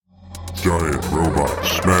Giant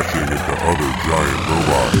robots smashing into other giant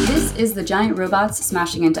robots. This is the Giant Robots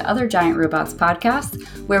Smashing into Other Giant Robots podcast,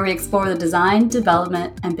 where we explore the design,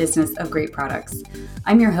 development, and business of great products.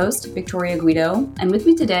 I'm your host, Victoria Guido, and with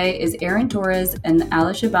me today is Aaron Torres and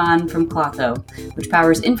Shiban from klo.dev, which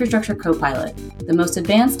powers Infrastructure Copilot, the most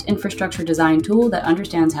advanced infrastructure design tool that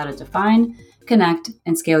understands how to define, connect,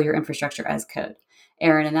 and scale your infrastructure as code.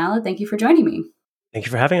 Aaron and Ala, thank you for joining me. Thank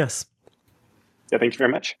you for having us. Yeah, thank you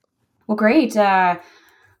very much. Well, great.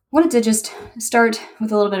 Wanted to just start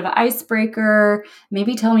with a little bit of an icebreaker.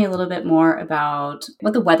 Maybe tell me a little bit more about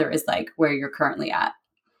what the weather is like where you're currently at.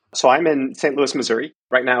 So I'm in St. Louis, Missouri.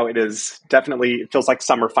 Right now it feels like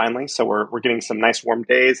summer finally. So we're getting some nice warm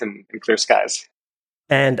days and clear skies.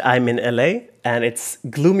 And I'm in LA, and it's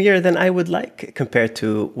gloomier than I would like compared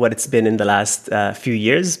to what it's been in the last few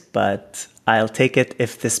years. But I'll take it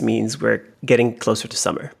if this means we're getting closer to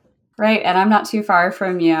summer. Right, and I'm not too far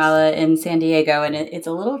from you, Ala, in San Diego, and it's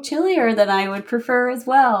a little chillier than I would prefer as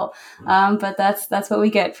well. But that's what we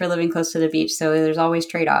get for living close to the beach, so there's always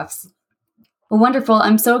trade-offs. Well, wonderful.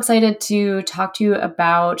 I'm so excited to talk to you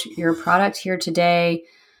about your product here today.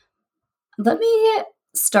 Let me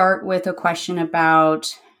start with a question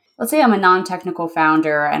about, let's say I'm a non-technical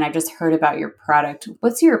founder and I've just heard about your product.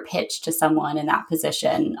 What's your pitch to someone in that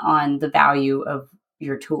position on the value of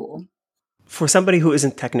your tool? For somebody who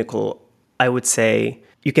isn't technical, I would say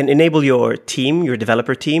you can enable your team, your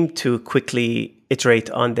developer team, to quickly iterate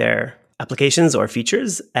on their applications or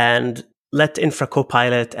features and let Infra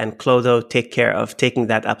Copilot and klo.dev take care of taking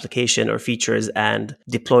that application or features and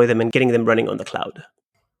deploy them and getting them running on the cloud.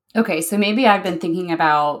 Okay, so maybe I've been thinking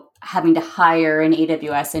about having to hire an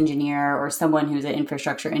AWS engineer or someone who's an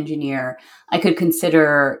infrastructure engineer. I could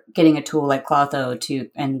consider getting a tool like klo.dev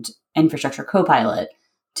and Infrastructure Copilot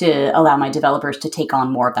to allow my developers to take on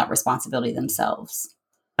more of that responsibility themselves.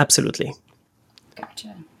 Absolutely.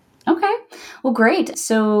 Gotcha. Okay. Well, great.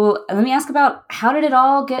 So let me ask about, how did it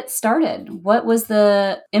all get started? What was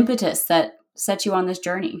the impetus that set you on this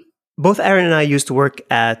journey? Both Aaron and I used to work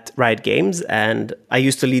at Riot Games, and I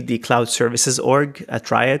used to lead the cloud services org at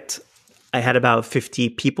Riot. I had about 50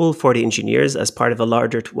 people, 40 engineers, as part of a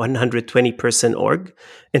larger 120-person org,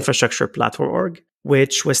 infrastructure platform org,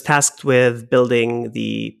 which was tasked with building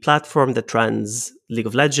the platform that runs League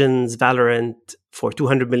of Legends, Valorant for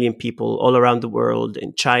 200 million people all around the world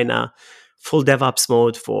in China, full DevOps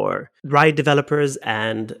mode for Riot developers,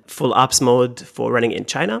 and full ops mode for running in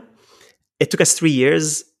China. It took us 3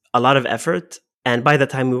 years, a lot of effort, and by the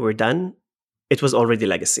time we were done, it was already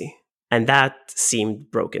legacy. And that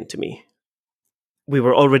seemed broken to me. We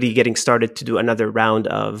were already getting started to do another round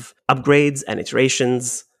of upgrades and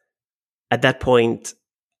iterations. At that point,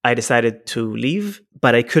 I decided to leave,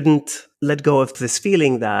 but I couldn't let go of this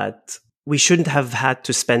feeling that we shouldn't have had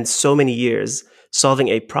to spend so many years solving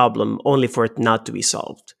a problem only for it not to be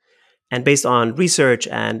solved. And based on research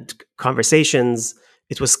and conversations,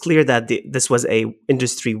 it was clear that this was a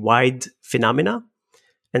industry-wide phenomena.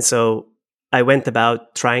 And so I went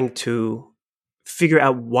about trying to figure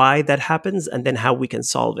out why that happens and then how we can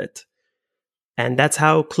solve it. And that's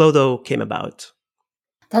how klo.dev came about.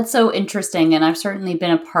 That's so interesting. And I've certainly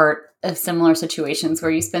been a part of similar situations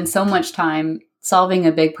where you spend so much time solving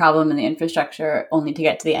a big problem in the infrastructure only to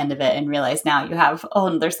get to the end of it and realize now you have a whole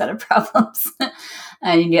other set of problems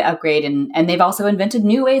and you need to upgrade. And they've also invented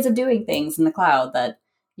new ways of doing things in the cloud that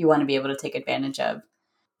you want to be able to take advantage of.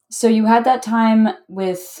 So you had that time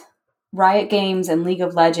with Riot Games and League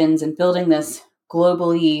of Legends and building this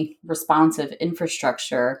globally responsive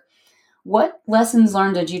infrastructure. What lessons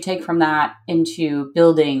learned did you take from that into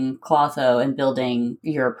building klo.dev and building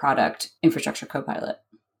your product, Infrastructure Copilot?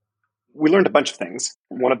 We learned a bunch of things.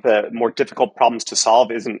 One of the more difficult problems to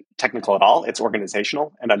solve isn't technical at all. It's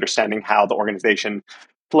organizational and understanding how the organization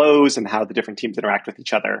flows and how the different teams interact with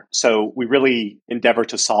each other. So we really endeavor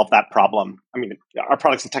to solve that problem. I mean, our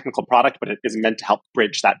product's a technical product, but it is meant to help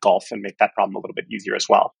bridge that gulf and make that problem a little bit easier as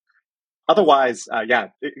well. Otherwise,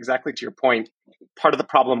 exactly to your point, part of the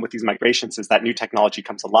problem with these migrations is that new technology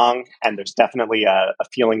comes along, and there's definitely a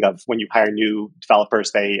feeling of when you hire new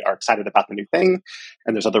developers, they are excited about the new thing,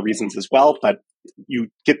 and there's other reasons as well, but you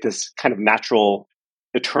get this kind of natural,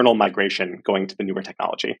 eternal migration going to the newer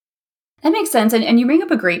technology. That makes sense. And you bring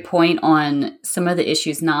up a great point on some of the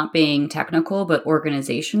issues not being technical, but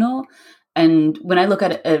organizational. And when I look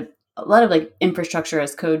at a lot of like infrastructure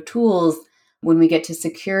as code tools, when we get to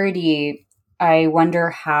security, I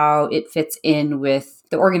wonder how it fits in with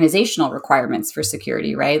the organizational requirements for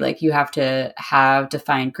security, right? Like you have to have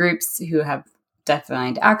defined groups who have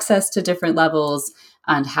defined access to different levels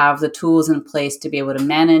and have the tools in place to be able to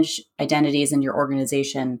manage identities in your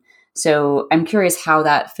organization So I'm curious how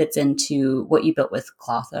that fits into what you built with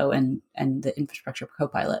Clotho and the infrastructure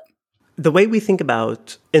copilot. The way we think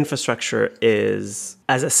about infrastructure is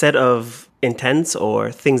as a set of intents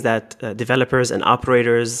or things that developers and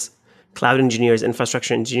operators, cloud engineers,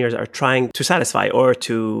 infrastructure engineers are trying to satisfy or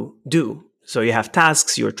to do. So you have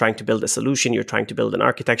tasks, you're trying to build a solution, you're trying to build an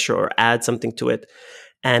architecture or add something to it.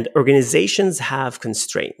 And organizations have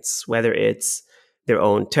constraints, whether it's their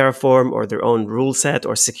own Terraform or their own rule set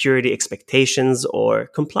or security expectations or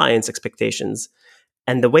compliance expectations.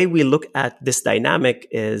 And the way we look at this dynamic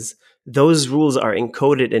is those rules are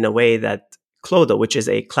encoded in a way that klo.dev, which is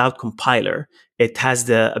a cloud compiler, it has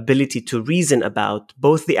the ability to reason about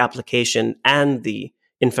both the application and the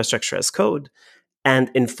infrastructure as code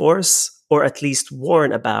and enforce or at least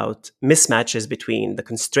warn about mismatches between the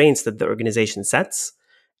constraints that the organization sets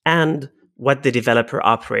and what the developer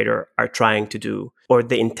operator are trying to do or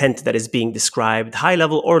the intent that is being described high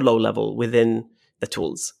level or low level within the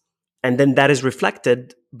tools. And then that is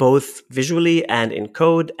reflected both visually and in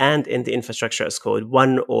code and in the infrastructure as code,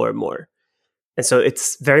 one or more. And so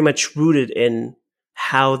it's very much rooted in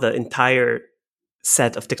how the entire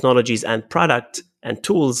set of technologies and product and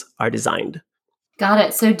tools are designed. Got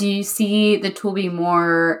it. So do you see the tool be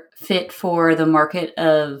more fit for the market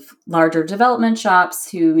of larger development shops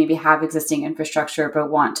who maybe have existing infrastructure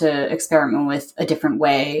but want to experiment with a different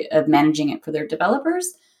way of managing it for their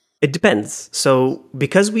developers? It depends. So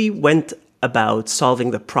because we went about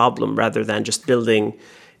solving the problem rather than just building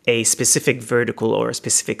a specific vertical or a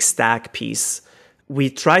specific stack piece,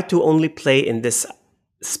 we try to only play in this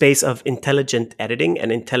space of intelligent editing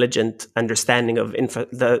and intelligent understanding of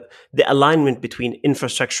the alignment between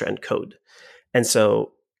infrastructure and code. And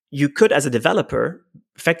so you could, as a developer,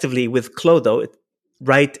 effectively with klo.dev,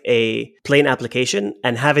 write a plain application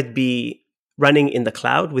and have it be running in the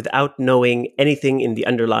cloud without knowing anything in the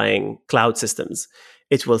underlying cloud systems.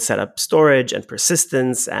 It will set up storage and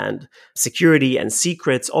persistence and security and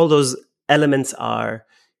secrets. All those elements are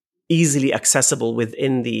easily accessible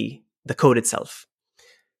within the code itself.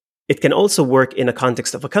 It can also work in a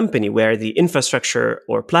context of a company where the infrastructure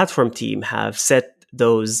or platform team have set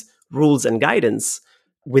those rules and guidance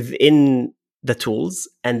within the tools,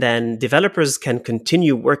 and then developers can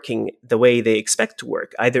continue working the way they expect to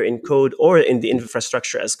work, either in code or in the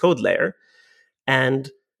infrastructure as code layer.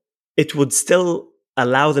 And it would still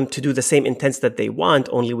allow them to do the same intents that they want,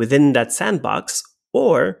 only within that sandbox.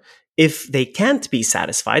 Or if they can't be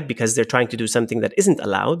satisfied because they're trying to do something that isn't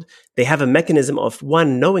allowed, they have a mechanism of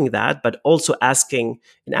one, knowing that, but also asking,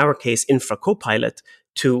 in our case, Infra Copilot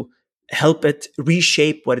to help it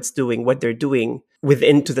reshape what it's doing, what they're doing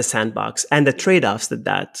within to the sandbox and the trade-offs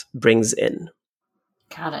that brings in.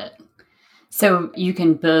 Got it. So you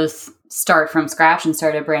can both start from scratch and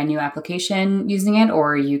start a brand new application using it,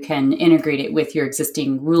 or you can integrate it with your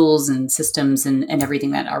existing rules and systems and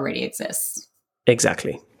everything that already exists.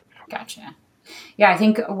 Exactly. Gotcha. Yeah, I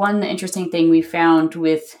think one interesting thing we found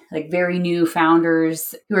with like very new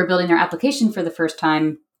founders who are building their application for the first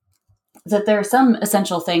time is that there are some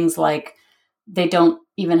essential things like they don't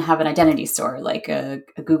even have an identity store like a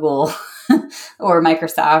Google or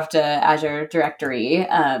Microsoft Azure directory.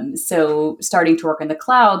 So starting to work in the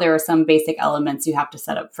cloud, there are some basic elements you have to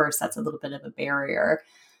set up first. That's a little bit of a barrier.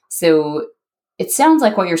 So it sounds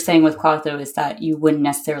like what you're saying with klo.dev is that you wouldn't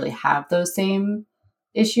necessarily have those same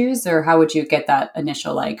issues, or how would you get that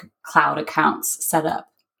initial like cloud accounts set up?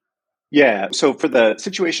 Yeah. So for the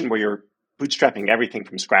situation where you're bootstrapping everything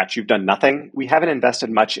from scratch, you've done nothing. We haven't invested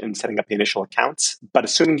much in setting up the initial accounts, but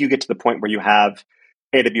assuming you get to the point where you have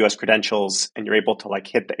AWS credentials and you're able to like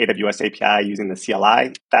hit the AWS API using the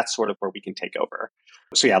CLI, that's sort of where we can take over.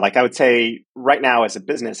 So yeah, like I would say right now as a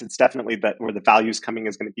business, it's definitely that where the value is coming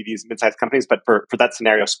is going to be these mid-sized companies. But for that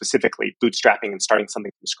scenario specifically, bootstrapping and starting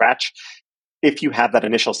something from scratch, if you have that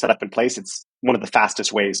initial setup in place, it's one of the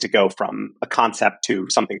fastest ways to go from a concept to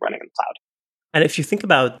something running in the cloud. And if you think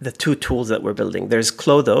about the two tools that we're building, there's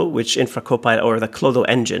klo.dev, which Infra Copilot, or the klo.dev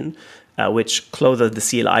engine, which klo.dev, the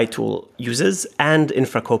CLI tool, uses, and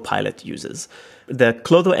Infra Copilot uses. The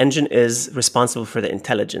klo.dev engine is responsible for the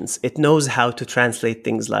intelligence. It knows how to translate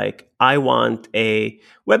things like, I want a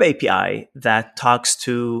web API that talks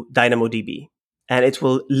to DynamoDB. And it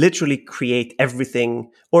will literally create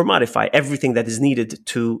everything or modify everything that is needed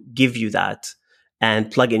to give you that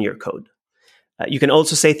and plug in your code. You can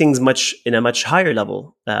also say things in a much higher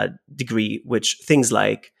level degree, which things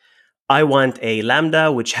like, I want a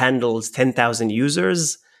Lambda which handles 10,000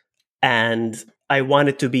 users, and I want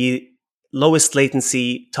it to be lowest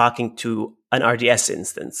latency talking to an RDS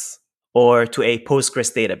instance or to a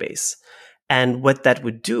Postgres database. And what that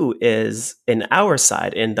would do is, in our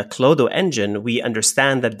side, in the Clo.dev engine, we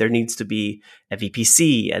understand that there needs to be a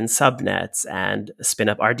VPC and subnets and spin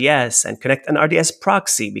up RDS and connect an RDS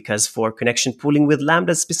proxy, because for connection pooling with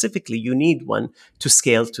Lambda specifically, you need one to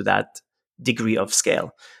scale to that degree of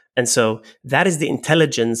scale. And so that is the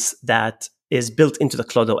intelligence that is built into the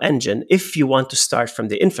Clo.dev engine if you want to start from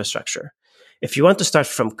the infrastructure. If you want to start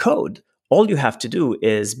from code, all you have to do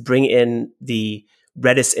is bring in the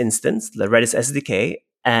Redis instance, the Redis SDK,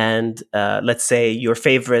 and let's say your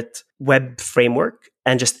favorite web framework,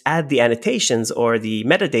 and just add the annotations or the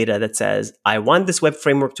metadata that says, I want this web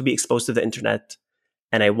framework to be exposed to the internet,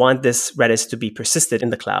 and I want this Redis to be persisted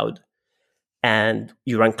in the cloud. And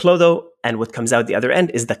you run Clo.dev, and what comes out the other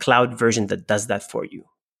end is the cloud version that does that for you.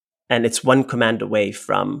 And it's one command away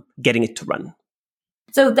from getting it to run.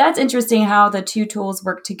 So that's interesting how the two tools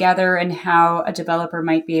work together and how a developer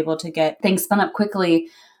might be able to get things spun up quickly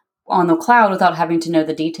on the cloud without having to know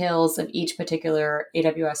the details of each particular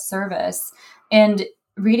AWS service. And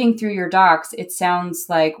reading through your docs, it sounds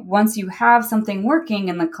like once you have something working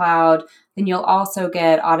in the cloud, then you'll also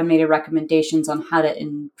get automated recommendations on how to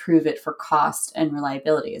improve it for cost and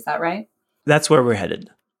reliability. Is that right? That's where we're headed.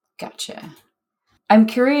 Gotcha. I'm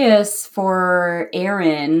curious for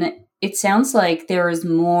Aaron, it sounds like there is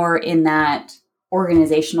more in that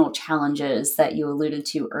organizational challenges that you alluded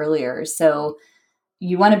to earlier. So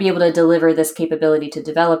you want to be able to deliver this capability to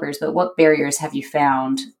developers, but what barriers have you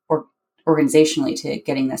found or organizationally to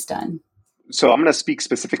getting this done? So I'm going to speak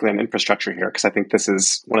specifically on infrastructure here because I think this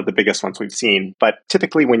is one of the biggest ones we've seen. But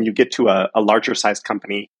typically when you get to a larger sized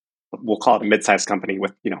company, we'll call it a mid-sized company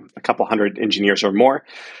with, a couple hundred engineers or more,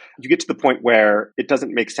 you get to the point where it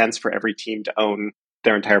doesn't make sense for every team to own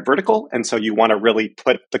their entire vertical. And so you want to really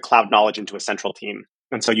put the cloud knowledge into a central team.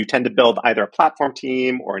 And so you tend to build either a platform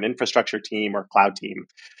team or an infrastructure team or a cloud team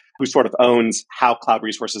who sort of owns how cloud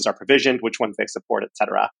resources are provisioned, which ones they support, et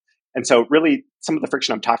cetera. And so really some of the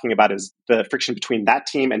friction I'm talking about is the friction between that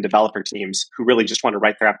team and developer teams who really just want to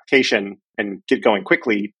write their application and get going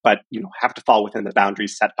quickly, but have to fall within the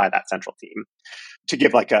boundaries set by that central team. To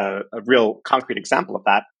give like a real concrete example of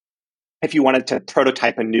that, if you wanted to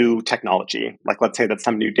prototype a new technology, like let's say that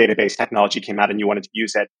some new database technology came out and you wanted to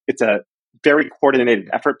use it, it's a very coordinated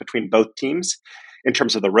effort between both teams in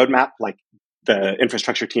terms of the roadmap. Like the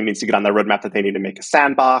infrastructure team needs to get on their roadmap that they need to make a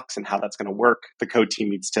sandbox and how that's going to work. The code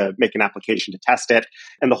team needs to make an application to test it.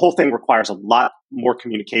 And the whole thing requires a lot more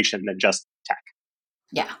communication than just tech.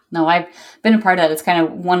 Yeah, no, I've been a part of that. It's kind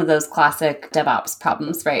of one of those classic DevOps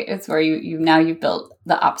problems, right? It's where you've built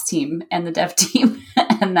the ops team and the dev team,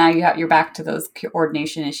 and now you're back to those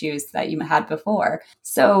coordination issues that you had before.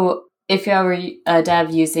 So if I were a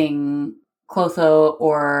dev using Clo.dev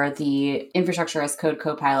or the infrastructure as code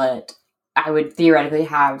copilot, I would theoretically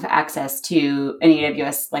have access to an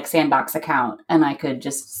AWS like sandbox account, and I could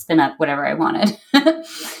just spin up whatever I wanted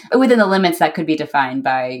within the limits that could be defined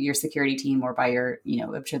by your security team or by your,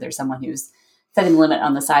 I'm sure there's someone who's setting the limit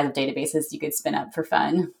on the size of databases you could spin up for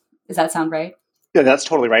fun. Does that sound right? Yeah, that's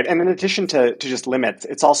totally right. And in addition to just limits,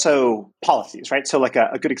 it's also policies, right? So like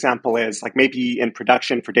a good example is like maybe in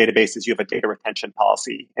production for databases, you have a data retention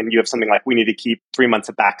policy and you have something like we need to keep 3 months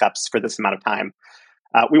of backups for this amount of time.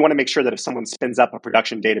 We want to make sure that if someone spins up a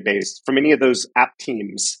production database from any of those app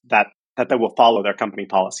teams that they will follow their company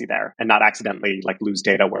policy there and not accidentally like lose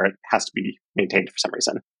data where it has to be maintained for some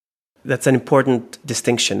reason. That's an important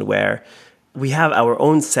distinction where we have our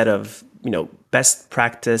own set of, best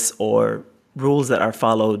practice or rules that are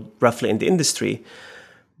followed roughly in the industry.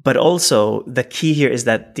 But also the key here is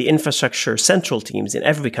that the infrastructure central teams in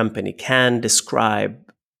every company can describe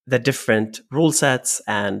the different rule sets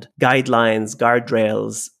and guidelines,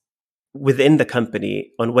 guardrails within the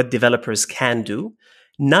company on what developers can do,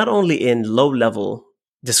 not only in low-level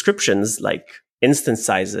descriptions like instance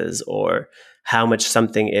sizes or how much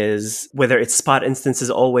something is, whether it's spot instances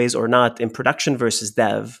always or not in production versus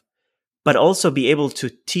dev, but also be able to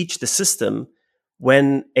teach the system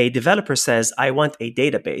when a developer says, I want a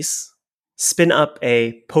database, spin up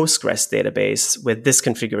a Postgres database with this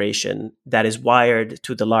configuration that is wired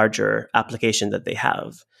to the larger application that they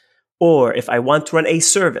have. Or if I want to run a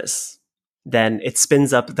service, then it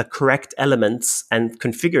spins up the correct elements and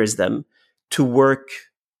configures them to work,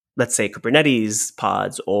 let's say, Kubernetes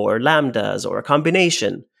pods or Lambdas or a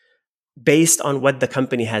combination based on what the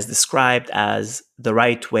company has described as the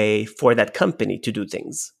right way for that company to do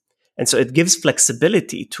things. And so it gives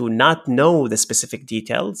flexibility to not know the specific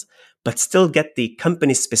details, but still get the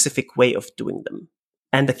company's specific way of doing them.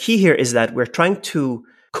 And the key here is that we're trying to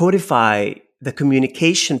codify the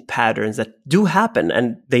communication patterns that do happen,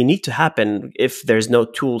 and they need to happen if there's no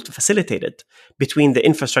tool to facilitate it, between the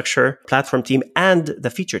infrastructure platform team and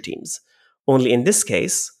the feature teams. Only in this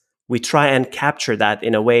case, we try and capture that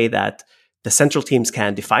in a way that the central teams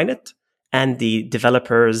can define it and the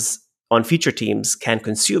developers on feature teams can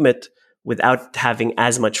consume it without having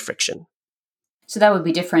as much friction. So that would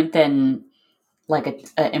be different than like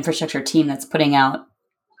an infrastructure team that's putting out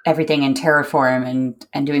everything in Terraform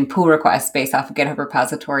and doing pull requests based off of GitHub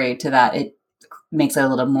repository. To that, it makes it a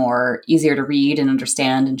little more easier to read and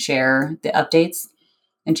understand and share the updates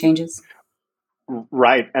and changes.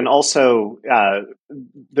 Right. And also, so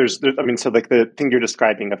like the thing you're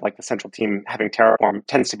describing of like the central team having Terraform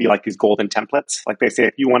tends to be like these golden templates. Like they say,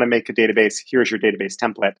 if you want to make a database, here's your database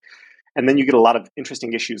template. And then you get a lot of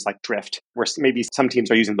interesting issues like drift, where maybe some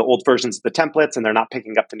teams are using the old versions of the templates and they're not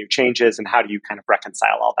picking up the new changes. And how do you kind of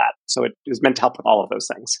reconcile all that? So it is meant to help with all of those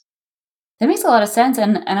things. That makes a lot of sense.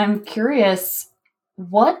 And I'm curious,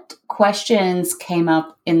 what questions came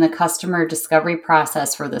up in the customer discovery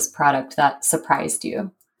process for this product that surprised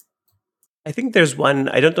you? I think there's one,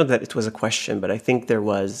 I don't know that it was a question, but I think there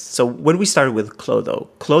was. So when we started with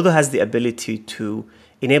Klo.dev has the ability to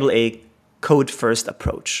enable a code-first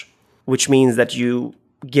approach, which means that you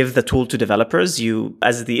give the tool to developers, you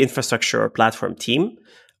as the infrastructure or platform team,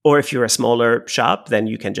 or if you're a smaller shop, then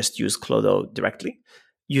you can just use Klo.dev directly.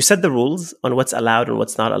 You set the rules on what's allowed and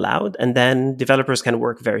what's not allowed, and then developers can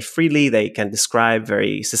work very freely. They can describe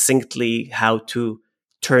very succinctly how to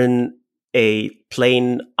turn a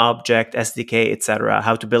plain object, SDK, etc.,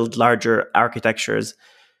 how to build larger architectures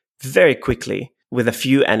very quickly with a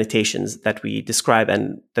few annotations that we describe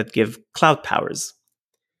and that give cloud powers.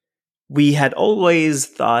 We had always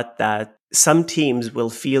thought that some teams will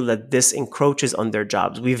feel that this encroaches on their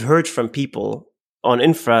jobs. We've heard from people on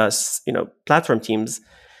platform teams,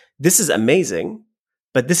 this is amazing,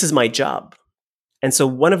 but this is my job. And so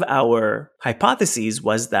one of our hypotheses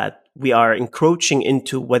was that we are encroaching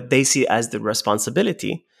into what they see as the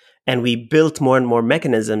responsibility. And we built more and more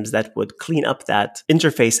mechanisms that would clean up that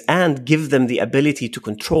interface and give them the ability to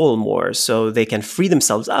control more so they can free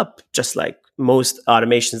themselves up, just like most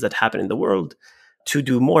automations that happen in the world, to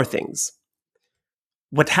do more things.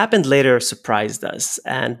 What happened later surprised us.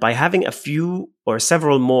 And by having a few or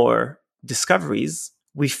several more discoveries,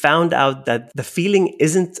 we found out that the feeling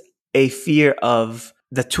isn't a fear of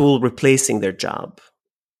the tool replacing their job.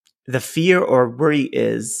 The fear or worry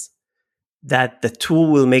is that the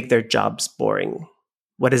tool will make their jobs boring.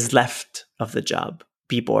 What is left of the job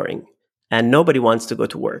be boring. And nobody wants to go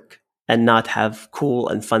to work and not have cool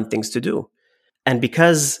and fun things to do. And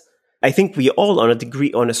because I think we all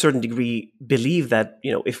on a certain degree believe that,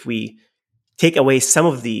 if we take away some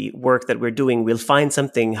of the work that we're doing, we'll find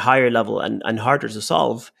something higher level and harder to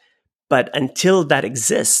solve. But until that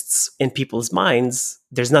exists in people's minds,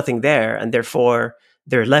 there's nothing there. And therefore,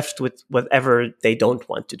 they're left with whatever they don't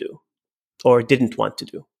want to do or didn't want to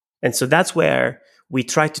do. And so that's where we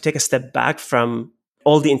try to take a step back from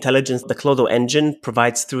all the intelligence the Klo.dev engine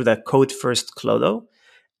provides through the code-first Klo.dev.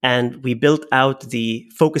 And we built out the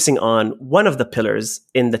focusing on one of the pillars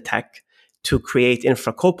in the tech to create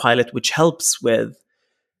Infra Copilot, which helps with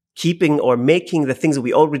keeping or making the things that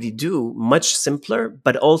we already do much simpler,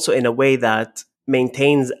 but also in a way that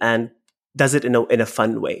maintains and does it in a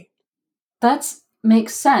fun way. That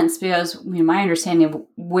makes sense because my understanding of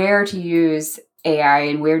where to use AI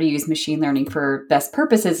and where to use machine learning for best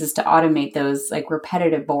purposes is to automate those like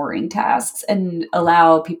repetitive, boring tasks and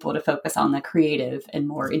allow people to focus on the creative and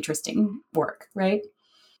more interesting work, right?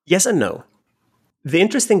 Yes and no. The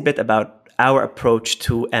interesting bit about our approach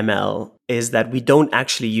to ML is that we don't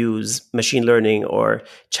actually use machine learning or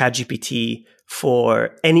ChatGPT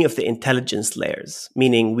for any of the intelligence layers,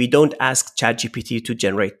 meaning we don't ask ChatGPT to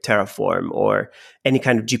generate Terraform or any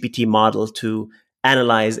kind of GPT model to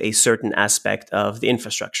analyze a certain aspect of the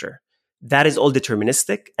infrastructure. That is all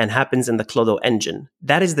deterministic and happens in the Klo.dev engine.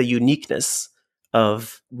 That is the uniqueness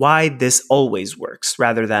of why this always works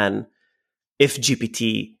rather than if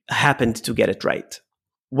GPT happened to get it right.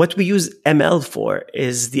 What we use ML for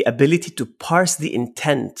is the ability to parse the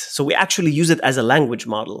intent. So we actually use it as a language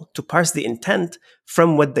model to parse the intent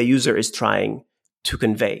from what the user is trying to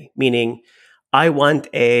convey. Meaning, I want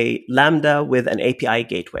a Lambda with an API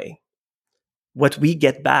gateway. What we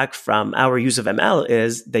get back from our use of ML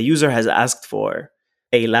is the user has asked for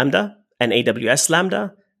a Lambda, an AWS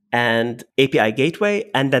Lambda, and API gateway,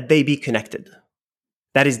 and that they be connected.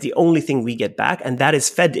 That is the only thing we get back, and that is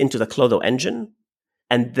fed into the Klo.dev engine.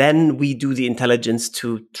 And then we do the intelligence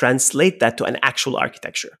to translate that to an actual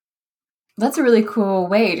architecture. That's a really cool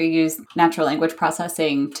way to use natural language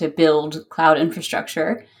processing to build cloud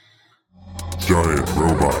infrastructure. Giant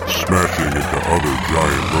robots smashing into other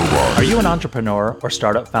giant robots. Are you an entrepreneur or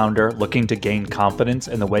startup founder looking to gain confidence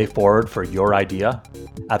in the way forward for your idea?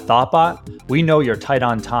 At Thoughtbot, we know you're tight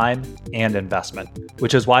on time and investment,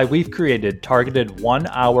 which is why we've created targeted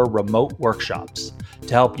 1-hour remote workshops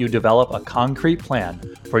to help you develop a concrete plan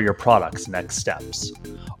for your product's next steps.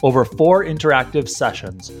 Over 4 interactive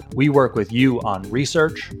sessions, we work with you on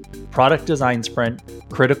research, product design sprint,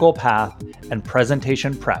 critical path, and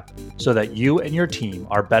presentation prep so that you and your team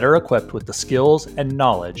are better equipped with the skills and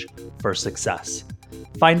knowledge for success.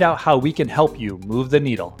 Find out how we can help you move the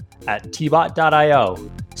needle at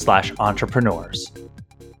tbot.io/entrepreneurs.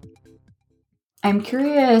 I'm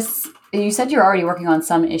curious, you said you're already working on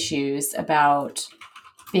some issues about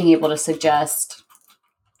being able to suggest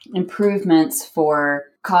improvements for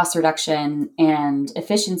cost reduction and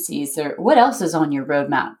efficiencies. Or what else is on your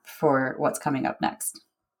roadmap for what's coming up next?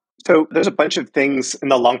 So there's a bunch of things in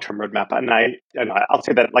the long-term roadmap, and I'll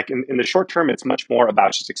say that like in the short term, it's much more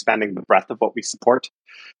about just expanding the breadth of what we support.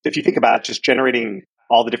 If you think about just generating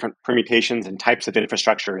all the different permutations and types of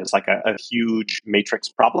infrastructure is like a huge matrix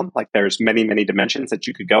problem. Like there's many, many dimensions that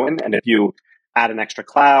you could go in, and if you add an extra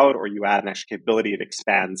cloud or you add an extra capability, it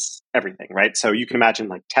expands everything, right? So you can imagine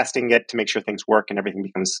like testing it to make sure things work and everything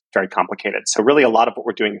becomes very complicated. So really a lot of what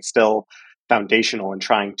we're doing is still foundational and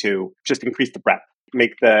trying to just increase the breadth,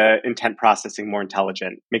 make the intent processing more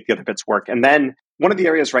intelligent, make the other bits work. And then one of the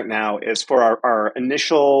areas right now is for our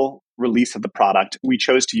initial release of the product, we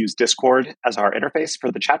chose to use Discord as our interface for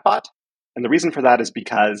the chatbot. And the reason for that is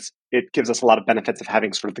because it gives us a lot of benefits of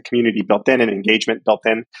having sort of the community built in and engagement built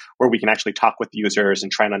in, where we can actually talk with the users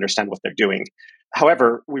and try and understand what they're doing.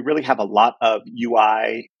 However, we really have a lot of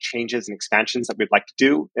UI changes and expansions that we'd like to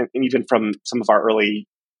do. And even from some of our early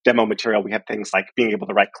demo material, we have things like being able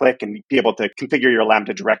to right click and be able to configure your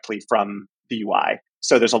Lambda directly from the UI.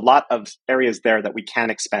 So there's a lot of areas there that we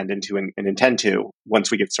can expand into and intend to once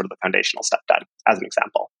we get sort of the foundational stuff done, as an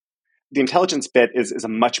example. The intelligence bit is a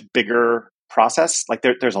much bigger process. Like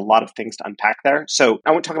there's a lot of things to unpack there. So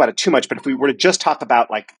I won't talk about it too much, but if we were to just talk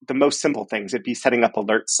about like the most simple things, it'd be setting up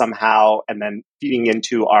alerts somehow and then feeding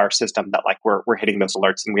into our system that like we're hitting those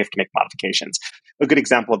alerts and we have to make modifications. A good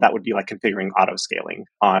example of that would be like configuring auto scaling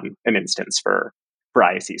on an instance for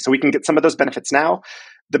IAC. So we can get some of those benefits now.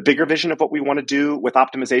 The bigger vision of what we want to do with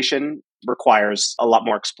optimization requires a lot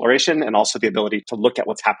more exploration and also the ability to look at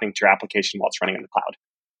what's happening to your application while it's running in the cloud.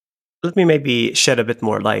 Let me maybe shed a bit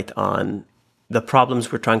more light on the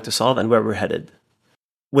problems we're trying to solve and where we're headed.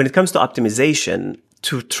 When it comes to optimization,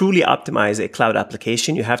 to truly optimize a cloud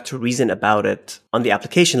application, you have to reason about it on the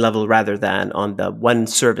application level rather than on the one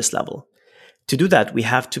service level. To do that, we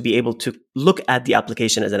have to be able to look at the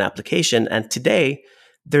application as an application. And today,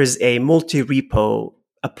 there's a multi-repo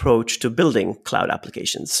approach to building cloud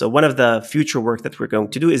applications. So one of the future work that we're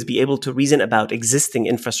going to do is be able to reason about existing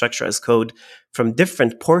infrastructure as code from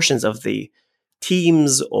different portions of the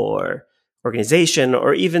teams or organization,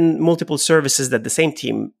 or even multiple services that the same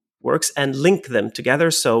team works, and link them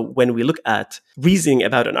together. So when we look at reasoning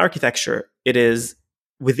about an architecture, it is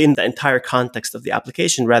within the entire context of the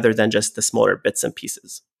application rather than just the smaller bits and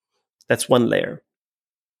pieces. That's one layer.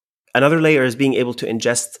 Another layer is being able to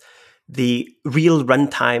ingest the real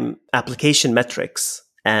runtime application metrics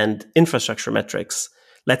and infrastructure metrics,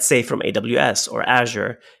 let's say from AWS or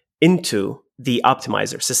Azure, into the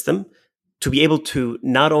optimizer system to be able to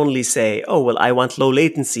not only say, oh, well, I want low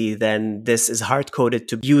latency, then this is hard-coded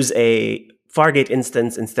to use a Fargate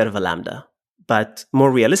instance instead of a Lambda. But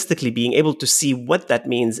more realistically, being able to see what that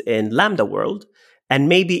means in Lambda world and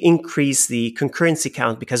maybe increase the concurrency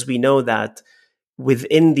count, because we know that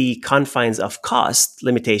within the confines of cost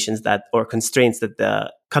limitations that or constraints that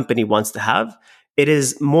the company wants to have, it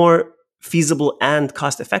is more feasible and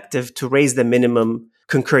cost effective to raise the minimum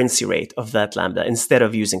concurrency rate of that Lambda instead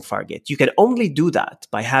of using Fargate. You can only do that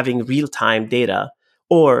by having real-time data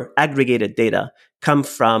or aggregated data come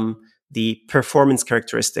from the performance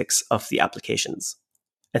characteristics of the applications.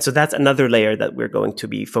 And so that's another layer that we're going to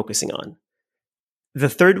be focusing on. The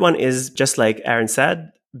third one is, just like Aaron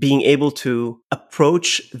said, being able to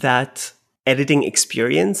approach that editing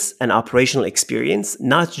experience and operational experience,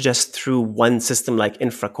 not just through one system like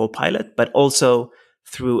Infra Copilot, but also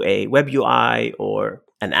through a web UI or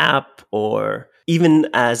an app, or even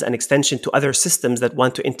as an extension to other systems that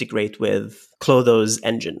want to integrate with klo.dev's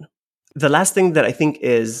engine. The last thing that I think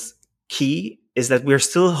is key is that we're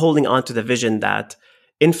still holding on to the vision that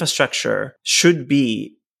infrastructure should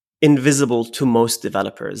be invisible to most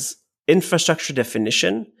developers. Infrastructure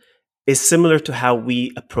definition is similar to how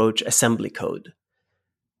we approach assembly code.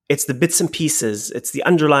 It's the bits and pieces, it's the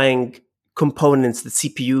underlying components, the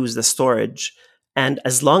CPUs, the storage. And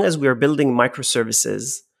as long as we're building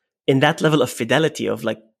microservices in that level of fidelity of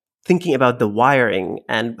like thinking about the wiring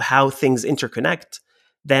and how things interconnect,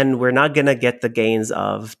 then we're not going to get the gains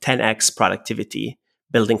of 10x productivity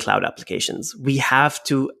building cloud applications. We have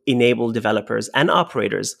to enable developers and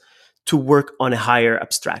operators to work on a higher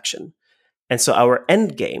abstraction. And so our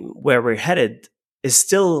end game, where we're headed, is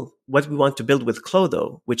still what we want to build with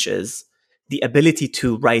klo, which is the ability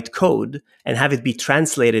to write code and have it be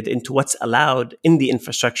translated into what's allowed in the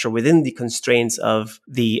infrastructure within the constraints of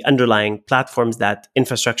the underlying platforms that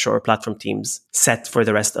infrastructure or platform teams set for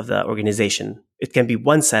the rest of the organization. It can be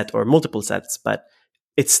one set or multiple sets, but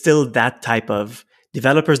it's still that type of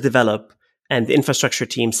developers develop and the infrastructure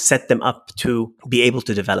teams set them up to be able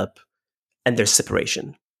to develop, and there's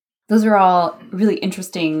separation. Those are all really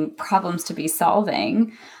interesting problems to be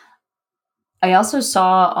solving. I also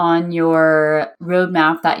saw on your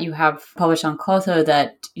roadmap that you have published on klo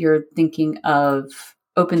that you're thinking of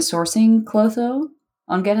open sourcing klo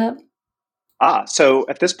on GitHub. So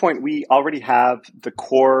at this point, we already have the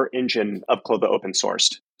core engine of klo open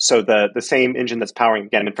sourced. So the same engine that's powering,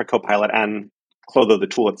 again, Infra Copilot and klo, the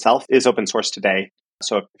tool itself, is open source today.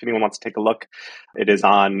 So if anyone wants to take a look, it is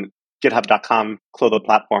on github.com, klo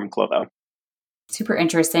platform, klo. Super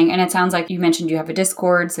interesting. And it sounds like you mentioned you have a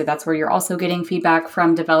Discord, so that's where you're also getting feedback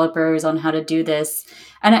from developers on how to do this.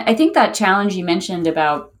 And I think that challenge you mentioned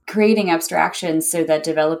about creating abstractions so that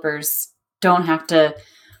developers don't have to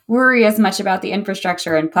worry as much about the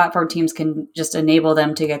infrastructure and platform teams can just enable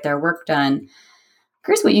them to get their work done.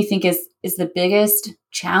 Curious what you think is the biggest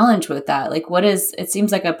challenge with that? Like it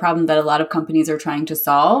seems like a problem that a lot of companies are trying to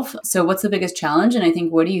solve. So what's the biggest challenge? And I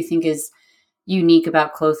think, what do you think is unique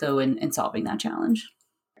about klo in solving that challenge?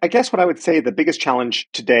 I guess what I would say the biggest challenge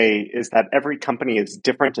today is that every company is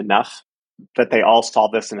different enough that they all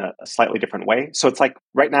solve this in a slightly different way. So it's like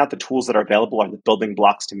right now, the tools that are available are the building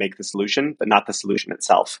blocks to make the solution, but not the solution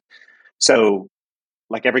itself. So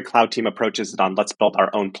like every cloud team approaches it on, let's build our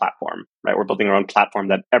own platform, right? We're building our own platform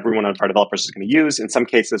that every one of our developers is going to use. In some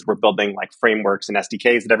cases, we're building like frameworks and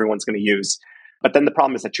SDKs that everyone's going to use. But then the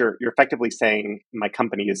problem is that you're effectively saying my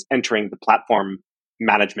company is entering the platform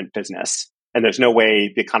management business. And there's no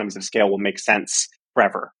way the economies of scale will make sense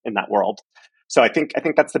forever in that world. So I think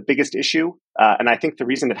that's the biggest issue. And I think the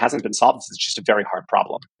reason it hasn't been solved is it's just a very hard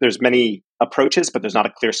problem. There's many approaches, but there's not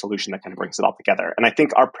a clear solution that kind of brings it all together. And I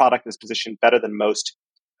think our product is positioned better than most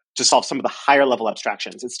to solve some of the higher level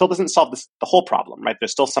abstractions. It still doesn't solve the whole problem, right?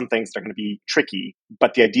 There's still some things that are going to be tricky.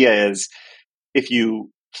 But the idea is if you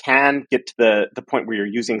can get to the point where you're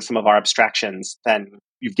using some of our abstractions, then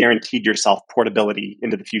you've guaranteed yourself portability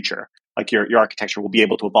into the future. Like your architecture will be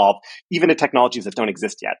able to evolve even to technologies that don't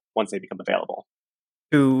exist yet once they become available.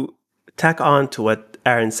 To tack on to what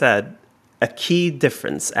Aaron said, a key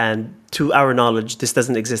difference, and to our knowledge, this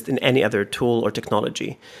doesn't exist in any other tool or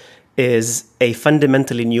technology, is a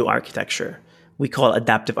fundamentally new architecture. We call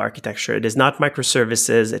adaptive architecture. It is not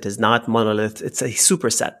microservices. It is not monolith. It's a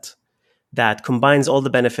superset that combines all the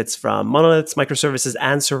benefits from monoliths, microservices,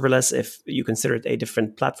 and serverless, if you consider it a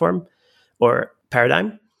different platform or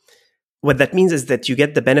paradigm. What that means is that you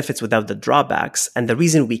get the benefits without the drawbacks. And the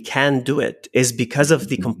reason we can do it is because of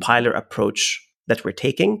the compiler approach that we're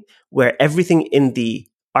taking, where everything in the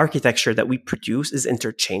architecture that we produce is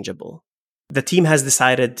interchangeable. The team has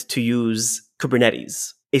decided to use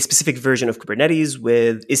Kubernetes, a specific version of Kubernetes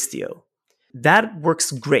with Istio. That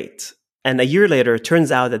works great. And a year later, it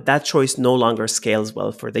turns out that choice no longer scales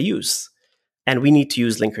well for the use. And we need to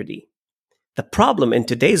use Linkerd. The problem in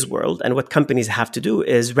today's world, and what companies have to do,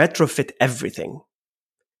 is retrofit everything.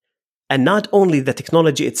 And not only the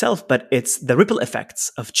technology itself, but it's the ripple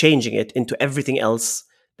effects of changing it into everything else,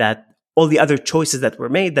 that all the other choices that were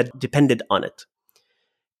made that depended on it.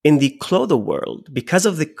 In the klo world, because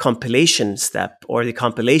of the compilation step or the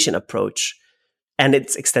compilation approach and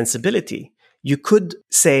its extensibility, you could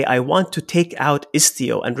say, I want to take out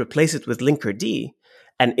Istio and replace it with Linkerd,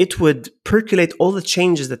 and it would percolate all the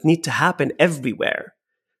changes that need to happen everywhere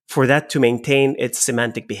for that to maintain its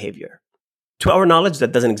semantic behavior. To our knowledge,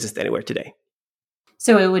 that doesn't exist anywhere today.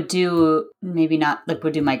 So it would do, maybe not, like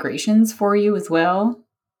would do migrations for you as well?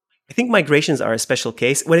 I think migrations are a special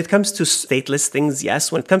case. When it comes to stateless things,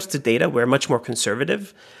 yes. When it comes to data, we're much more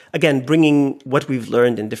conservative. Again, bringing what we've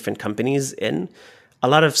learned in different companies in. A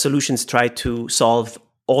lot of solutions try to solve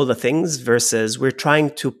all the things versus we're trying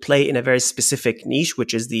to play in a very specific niche,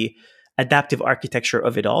 which is the adaptive architecture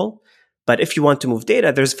of it all. But if you want to move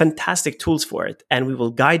data, there's fantastic tools for it. And we will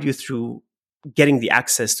guide you through getting the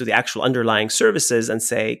access to the actual underlying services and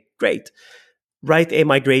say, great, write a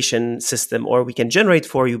migration system, or we can generate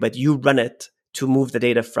for you, but you run it to move the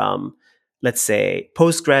data from, let's say,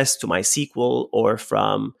 Postgres to MySQL, or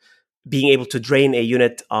from being able to drain a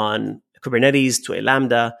unit on Kubernetes to a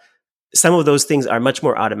Lambda. Some of those things are much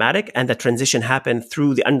more automatic, and the transition happen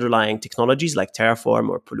through the underlying technologies like Terraform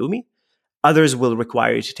or Pulumi. Others will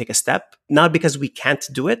require you to take a step, not because we can't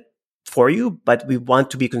do it for you, but we want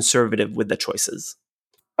to be conservative with the choices.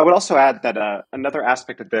 I would also add that another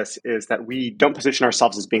aspect of this is that we don't position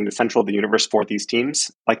ourselves as being the central of the universe for these teams.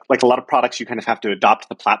 Like a lot of products, you kind of have to adopt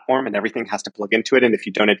the platform and everything has to plug into it. And if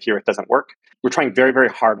you don't adhere, it doesn't work. We're trying very, very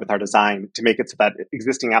hard with our design to make it so that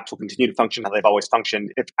existing apps will continue to function how they've always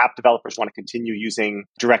functioned. If app developers want to continue using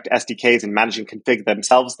direct SDKs and managing config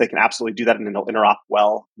themselves, they can absolutely do that, and it'll interop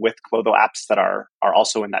well with klo.dev apps that are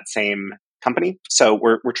also in that same company. So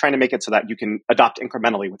we're trying to make it so that you can adopt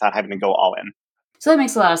incrementally without having to go all in. So that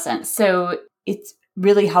makes a lot of sense. So it's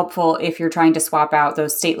really helpful if you're trying to swap out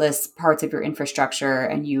those stateless parts of your infrastructure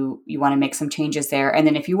and you want to make some changes there. And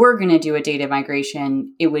then if you were going to do a data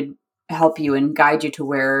migration, it would help you and guide you to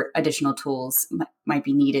where additional tools might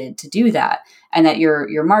be needed to do that. And that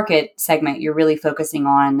your market segment, you're really focusing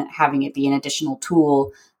on having it be an additional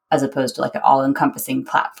tool as opposed to like an all-encompassing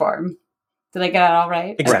platform. Did I get it all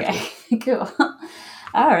right? Exactly. Okay, cool.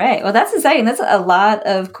 All right. Well, that's exciting. That's a lot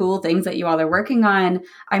of cool things that you all are working on.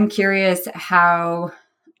 I'm curious how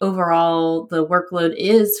overall the workload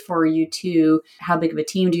is for you two. How big of a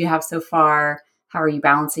team do you have so far? How are you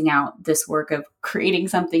balancing out this work of creating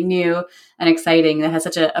something new and exciting that has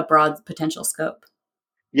such a broad potential scope?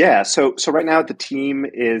 Yeah, so right now the team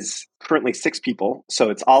is currently 6 people. So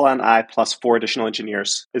it's all on I plus 4 additional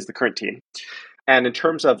engineers is the current team. And in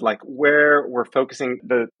terms of like where we're focusing,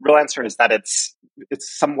 the real answer is that it's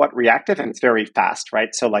somewhat reactive and it's very fast,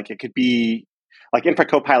 right? So like it could be like Infra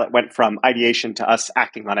Copilot went from ideation to us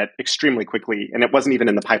acting on it extremely quickly, and it wasn't even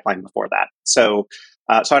in the pipeline before that. So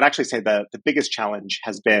I'd actually say the biggest challenge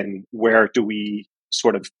has been where do we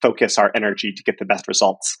sort of focus our energy to get the best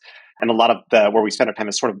results? And a lot of where we spend our time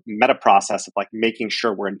is sort of meta process of like making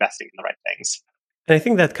sure we're investing in the right things. And I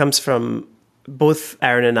think that comes from both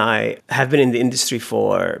Aaron and I have been in the industry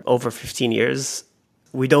for over 15 years.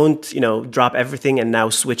 We don't, drop everything and now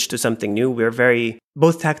switch to something new. We're very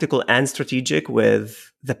both tactical and strategic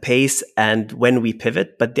with the pace and when we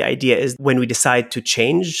pivot. But the idea is when we decide to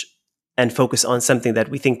change and focus on something that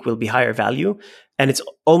we think will be higher value. And it's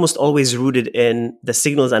almost always rooted in the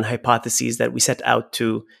signals and hypotheses that we set out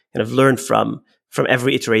to kind of learn from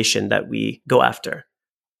every iteration that we go after.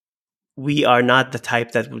 We are not the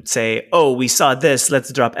type that would say, oh, we saw this,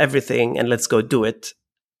 let's drop everything and let's go do it.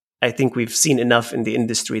 I think we've seen enough in the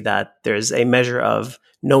industry that there's a measure of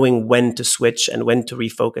knowing when to switch and when to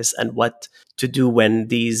refocus and what to do when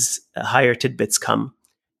these higher tidbits come,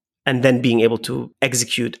 and then being able to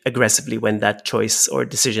execute aggressively when that choice or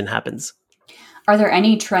decision happens. Are there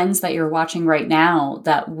any trends that you're watching right now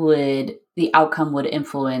that the outcome would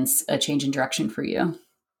influence a change in direction for you?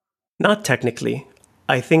 Not technically.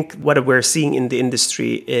 I think what we're seeing in the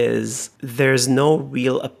industry is there's no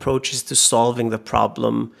real approaches to solving the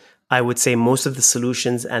problem. I would say most of the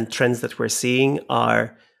solutions and trends that we're seeing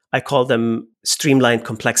are, I call them streamlined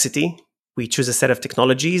complexity. We choose a set of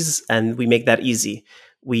technologies and we make that easy.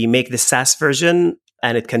 We make the SaaS version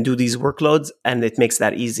and it can do these workloads and it makes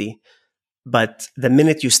that easy. But the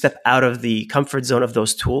minute you step out of the comfort zone of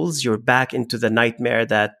those tools, you're back into the nightmare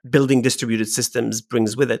that building distributed systems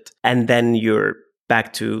brings with it. And then you're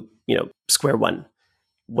back to, square one.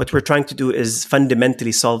 What we're trying to do is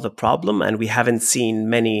fundamentally solve the problem, and we haven't seen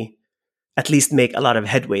many, at least make a lot of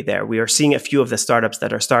headway there. We are seeing a few of the startups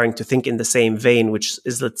that are starting to think in the same vein, which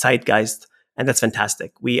is the zeitgeist, and that's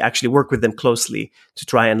fantastic. We actually work with them closely to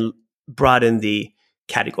try and broaden the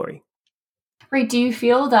category. Right. Do you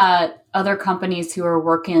feel that other companies who are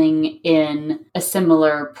working in a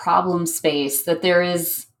similar problem space, that there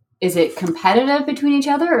is it competitive between each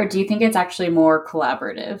other, or do you think it's actually more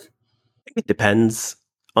collaborative? It depends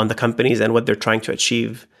on the companies and what they're trying to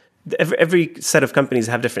achieve. Every set of companies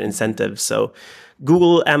have different incentives. So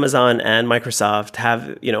Google, Amazon, and Microsoft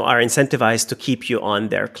are incentivized to keep you on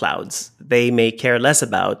their clouds. They may care less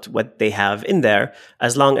about what they have in there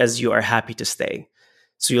as long as you are happy to stay.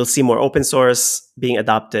 So you'll see more open source being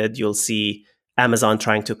adopted. You'll see Amazon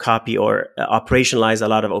trying to copy or operationalize a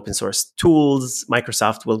lot of open source tools.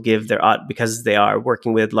 Microsoft will give because they are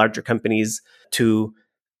working with larger companies to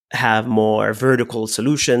have more vertical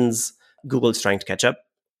solutions. Google is trying to catch up.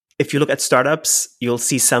 If you look at startups, you'll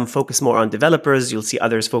see some focus more on developers. You'll see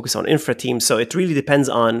others focus on infra teams. So it really depends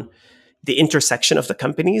on the intersection of the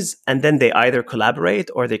companies, and then they either collaborate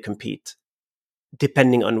or they compete,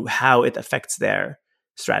 depending on how it affects their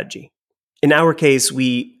strategy. In our case,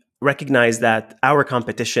 we recognize that our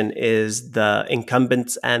competition is the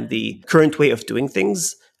incumbents and the current way of doing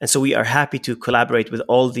things. And so we are happy to collaborate with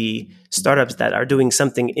all the startups that are doing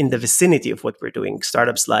something in the vicinity of what we're doing.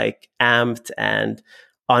 Startups like Amped and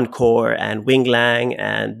Encore and Winglang,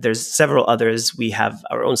 and there's several others. We have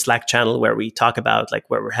our own Slack channel where we talk about like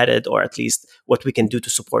where we're headed, or at least what we can do to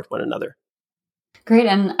support one another. Great.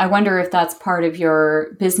 And I wonder if that's part of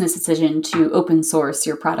your business decision to open source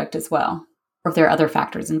your product as well, or if there are other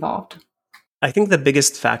factors involved. I think the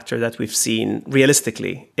biggest factor that we've seen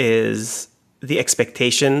realistically is the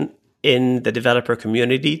expectation in the developer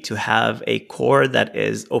community to have a core that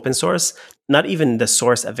is open source, not even the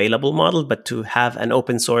source available model, but to have an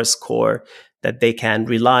open source core that they can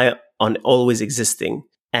rely on always existing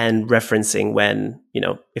and referencing when,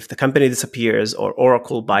 if the company disappears or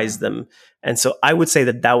Oracle buys them. And so I would say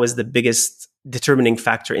that was the biggest determining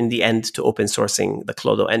factor in the end to open sourcing the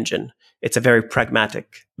Klo.dev engine. It's a very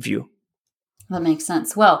pragmatic view. That makes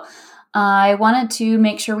sense. Well, I wanted to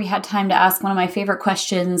make sure we had time to ask one of my favorite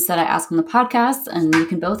questions that I ask on the podcast, and you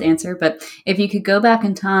can both answer. But if you could go back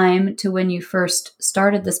in time to when you first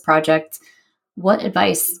started this project, what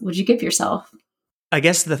advice would you give yourself? I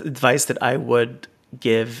guess the advice that I would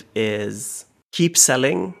give is keep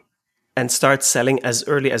selling and start selling as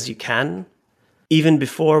early as you can, even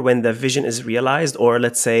before when the vision is realized, or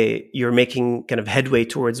let's say you're making kind of headway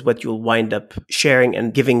towards what you'll wind up sharing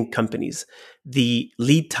and giving companies. The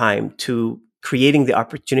lead time to creating the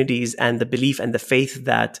opportunities and the belief and the faith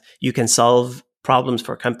that you can solve problems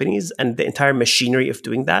for companies and the entire machinery of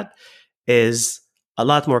doing that is a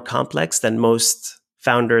lot more complex than most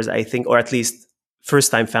founders, I think, or at least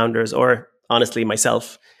first-time founders, or honestly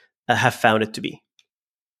myself, have found it to be.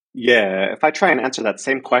 Yeah, if I try and answer that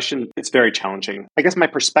same question, it's very challenging. I guess my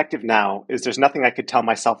perspective now is there's nothing I could tell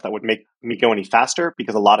myself that would make me go any faster,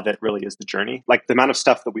 because a lot of it really is the journey. Like the amount of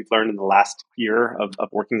stuff that we've learned in the last year of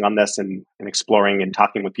working on this and exploring and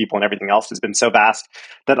talking with people and everything else has been so vast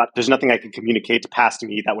that there's nothing I could communicate past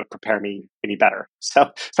me that would prepare me any better.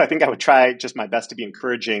 So I think I would try just my best to be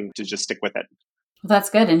encouraging to just stick with it. Well, that's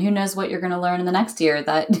good. And who knows what you're going to learn in the next year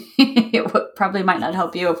that it probably might not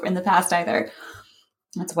help you in the past either.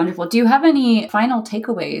 That's wonderful. Do you have any final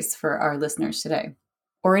takeaways for our listeners today,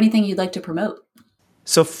 or anything you'd like to promote?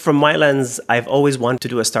 So from my lens, I've always wanted to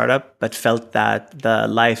do a startup, but felt that the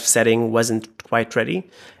life setting wasn't quite ready.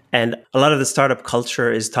 And a lot of the startup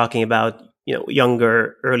culture is talking about,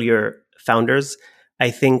 younger, earlier founders.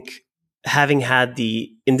 I think having had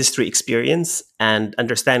the industry experience and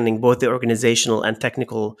understanding both the organizational and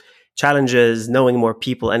technical challenges, knowing more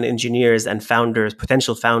people and engineers and founders,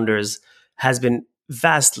 potential founders, has been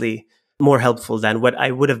vastly more helpful than what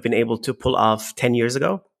I would have been able to pull off 10 years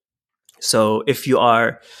ago. So if you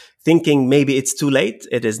are thinking maybe it's too late,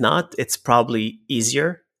 it is not. It's probably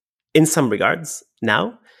easier in some regards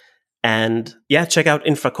now. And yeah, check out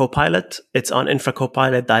Infra Copilot. It's on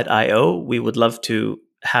infracopilot.io. We would love to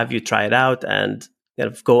have you try it out and kind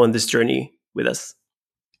of go on this journey with us.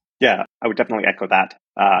 Yeah, I would definitely echo that.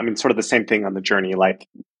 Sort of the same thing on the journey. Like,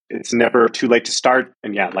 it's never too late to start.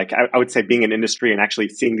 And yeah, like I would say being in industry and actually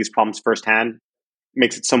seeing these problems firsthand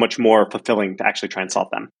makes it so much more fulfilling to actually try and solve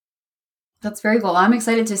them. That's very cool. I'm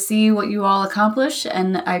excited to see what you all accomplish,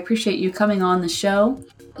 and I appreciate you coming on the show.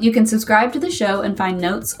 You can subscribe to the show and find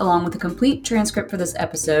notes along with a complete transcript for this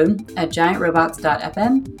episode at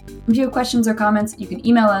giantrobots.fm. If you have questions or comments, you can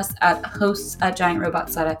email us at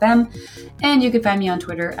hosts@giantrobots.fm, and you can find me on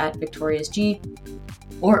Twitter at victoriousg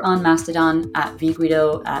or on Mastodon at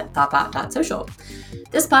vguido@thoughtbot.social.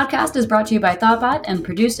 This podcast is brought to you by Thoughtbot and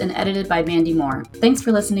produced and edited by Mandy Moore. Thanks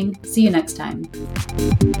for listening. See you next time.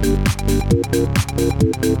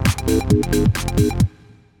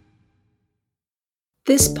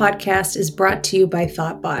 This podcast is brought to you by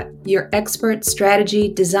Thoughtbot, your expert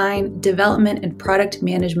strategy, design, development, and product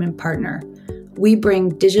management partner. We bring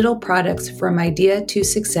digital products from idea to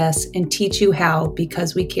success and teach you how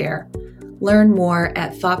because we care. Learn more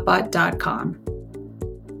at thoughtbot.com.